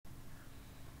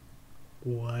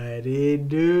What it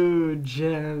do,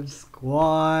 Gem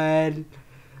Squad?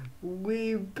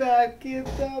 We back in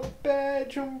the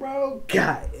bedroom, bro.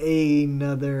 Got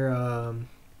another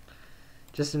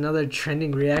just another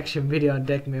trending reaction video on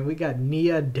deck, man. We got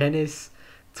Nia Dennis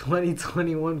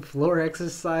 2021 floor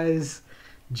exercise,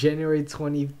 January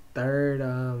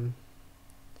 23rd.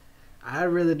 I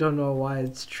really don't know why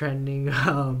it's trending.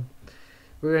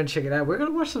 We're gonna check it out. We're gonna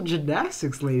watch some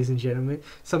gymnastics, ladies and gentlemen.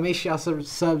 So make sure y'all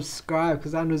subscribe,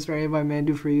 because I know it's for anybody, man.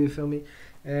 Do for you, feel me?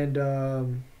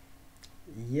 And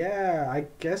yeah, I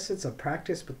guess it's a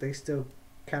practice, but they still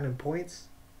counting points.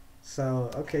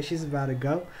 So okay, she's about to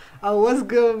go. Oh, what's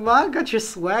good, ma? Got your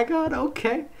swag on?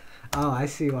 Okay. Oh, I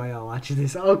see why y'all watching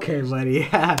this. Okay, buddy.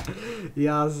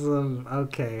 Y'all some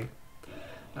okay.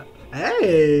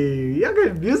 Hey, y'all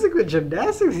got music with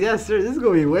gymnastics? Yes, sir. This is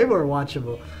gonna be way more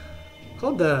watchable.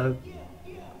 Hold up.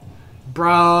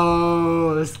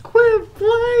 Bros, quit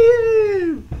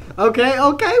playing. Okay, we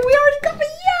already got me.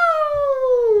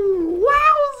 Yo!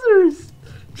 Wowzers!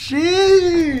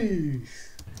 Jeez!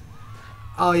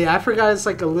 Oh, yeah, I forgot it's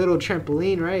like a little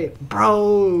trampoline, right?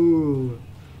 Bro,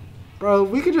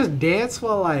 we could just dance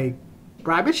while, like...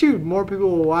 Bro, I bet you more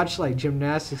people will watch, like,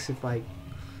 gymnastics if, like...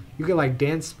 You could, like,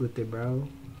 dance with it, bro.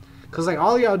 Cause like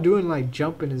all y'all doing like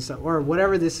jumping and stuff, or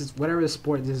whatever this is, whatever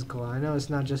sport this is called. I know it's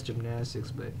not just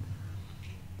gymnastics, but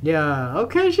yeah.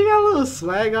 Okay, she got a little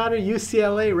swag on her.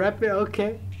 UCLA rep it.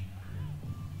 Okay.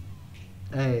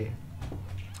 Hey,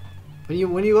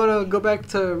 when you gonna go back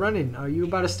to running? Are you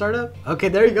about to start up? Okay,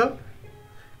 there you go.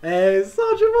 Hey,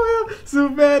 Soldier Boy,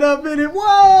 super up in it.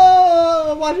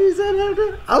 Whoa! Watch you say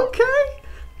that. Okay.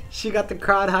 She got the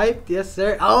crowd hyped. Yes,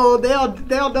 sir. Oh, they all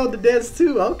know the dance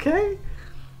too. Okay.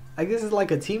 I guess it's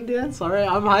like a team dance. Alright,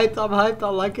 I'm hyped.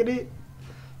 I'm liking it.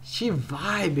 She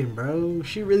vibing, bro.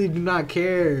 She really do not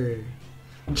care.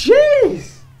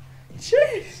 Jeez.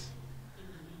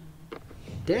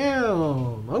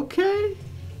 Damn. Okay.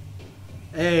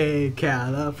 Hey,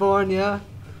 California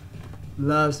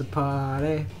loves to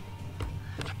party.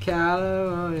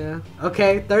 California.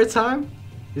 Okay, third time.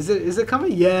 Is it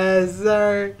coming? Yes,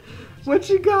 sir. What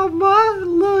you got, ma?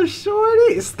 Little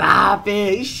shorty? Stop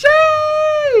it.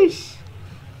 Sheesh.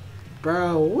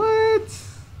 Bro, what?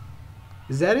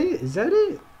 Is that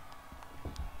it?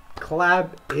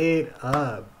 Clap it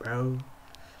up, bro.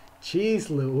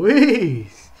 Jeez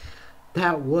Louise.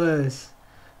 That was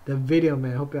the video,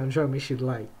 man. Hope y'all enjoyed. Make sure to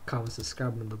like, comment,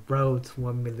 subscribe on the road to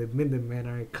 1 million, man.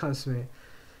 Alright, comments, man.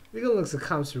 We gonna look some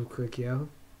comments real quick, yo.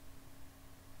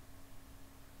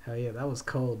 Hell yeah, that was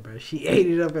cold, bro. She ate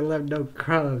it up and left no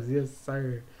crumbs. Yes,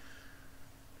 sir.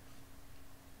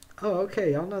 Oh,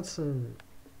 okay. Y'all not some...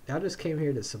 Y'all just came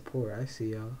here to support. I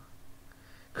see y'all.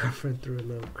 Girlfriend threw a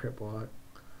little crip walk.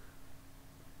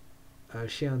 Oh,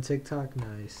 she on TikTok?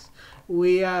 Nice.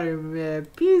 We out here, man.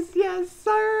 Peace, yes,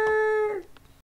 sir.